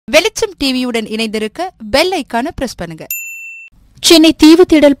வெளிச்சம் டிவியுடன் இணைந்திருக்க பெல் ஐகானை பிரஸ் பண்ணுங்க. சென்னை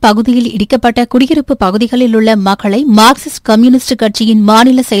தீவுத்திடல் பகுதியில் இடிக்கப்பட்ட குடியிருப்பு பகுதிகளில் உள்ள மக்களை மார்க்சிஸ்ட் கம்யூனிஸ்ட் கட்சியின்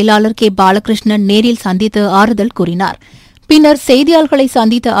மாநில செயலாளர் கே. பாலகிருஷ்ணன் நேரில் சந்தித்து ஆறுதல் கூறினார். பின்னர் செய்தியாளர்களை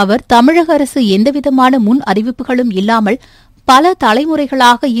சந்தித்த அவர், தமிழக அரசு எந்தவிதமான முன் அறிவிப்புகளும் இல்லாமல் பல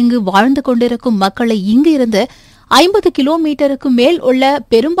தலைமுறைகளாக இங்கு வாழ்ந்து கொண்டிருக்கும் மக்களை இங்கு இருந்து 50 கிலோமீட்டருக்கு மேல் உள்ள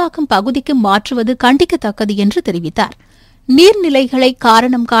பெரும்பாக்கம் பகுதிக்கு மாற்றுவது கண்டிக்கத்தக்கது என்று தெரிவித்தார். நீர்நிலைகளை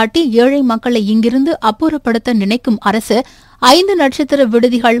காரணம் காட்டி ஏழை மக்களை இங்கிருந்து அப்புறப்படுத்த நினைக்கும் அரசு 5 நட்சத்திர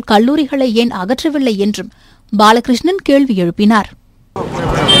விடுதிகள், கல்லூரிகளை ஏன் அகற்றவில்லை என்றும் பாலகிருஷ்ணன் கேள்வி எழுப்பினார்.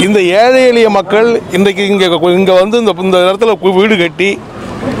 இந்த ஏழை எளிய மக்கள் இன்றைக்கு இங்க வந்து இந்த இடத்துல வீடு கட்டி,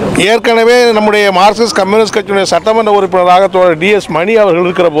 ஏற்கனவே நம்முடைய மார்க்சிஸ்ட் கம்யூனிஸ்ட் கட்சியுடைய சட்டமன்ற உறுப்பினராக DS மணி அவர்கள்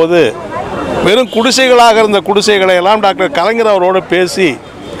இருக்கிற போது வெறும் குடிசைகளாக இருந்த குடிசைகளை எல்லாம் டாக்டர் கலைஞர் அவரோடு பேசி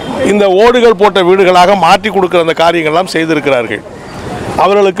இந்த ஓடுகள் போட்ட வீடுகளாக மாற்றி கொடுக்கிற அந்த காரியங்கள்லாம் செய்திருக்கிறார்கள்.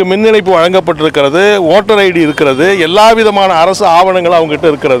 அவர்களுக்கு மின் இணைப்பு வழங்கப்பட்டிருக்கிறது, ஓட்டர் ஐடி இருக்கிறது, எல்லா விதமான அரசு ஆவணங்கள் அவங்ககிட்ட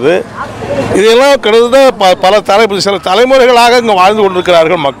இருக்கிறது. இதெல்லாம் கிட்டத்தட்ட சில தலைமுறைகளாக இங்கே வாழ்ந்து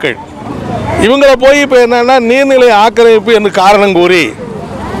கொண்டிருக்கிறார்கள் மக்கள். இவங்களை போய் இப்போ என்னன்னா நீர்நிலை ஆக்கிரமிப்பு என்று காரணம் கூறி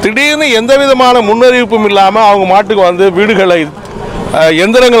திடீர்னு எந்த விதமான முன்னறிவிப்பும் இல்லாமல் அவங்க மாட்டுக்கு வந்து வீடுகளை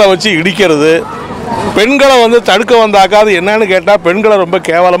எந்திரங்களை வச்சு இடிக்கிறது, பெண்களை வந்து தடுக்க வந்தாக்கா அது என்னன்னு கேட்டால் பெண்களை ரொம்ப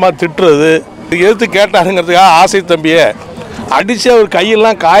கேவலமாக திட்டுறது, எதிர்த்து கேட்டாருங்கிறதுக்காக ஆசை தம்பியை அடித்து அவர்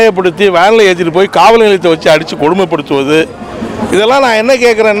கையெல்லாம் காயப்படுத்தி வேனில் ஏற்றிட்டு போய் காவல் நிலையத்தை வச்சு அடித்து கொடுமைப்படுத்துவது. இதெல்லாம் நான் என்ன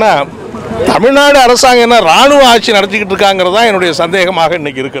கேட்குறேன்னா, தமிழ்நாடு அரசாங்கம் என்ன இராணுவ ஆட்சி நடத்திக்கிட்டு இருக்காங்கிறது தான் என்னுடைய சந்தேகமாக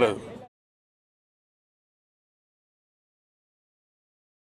இன்றைக்கி இருக்கிறது.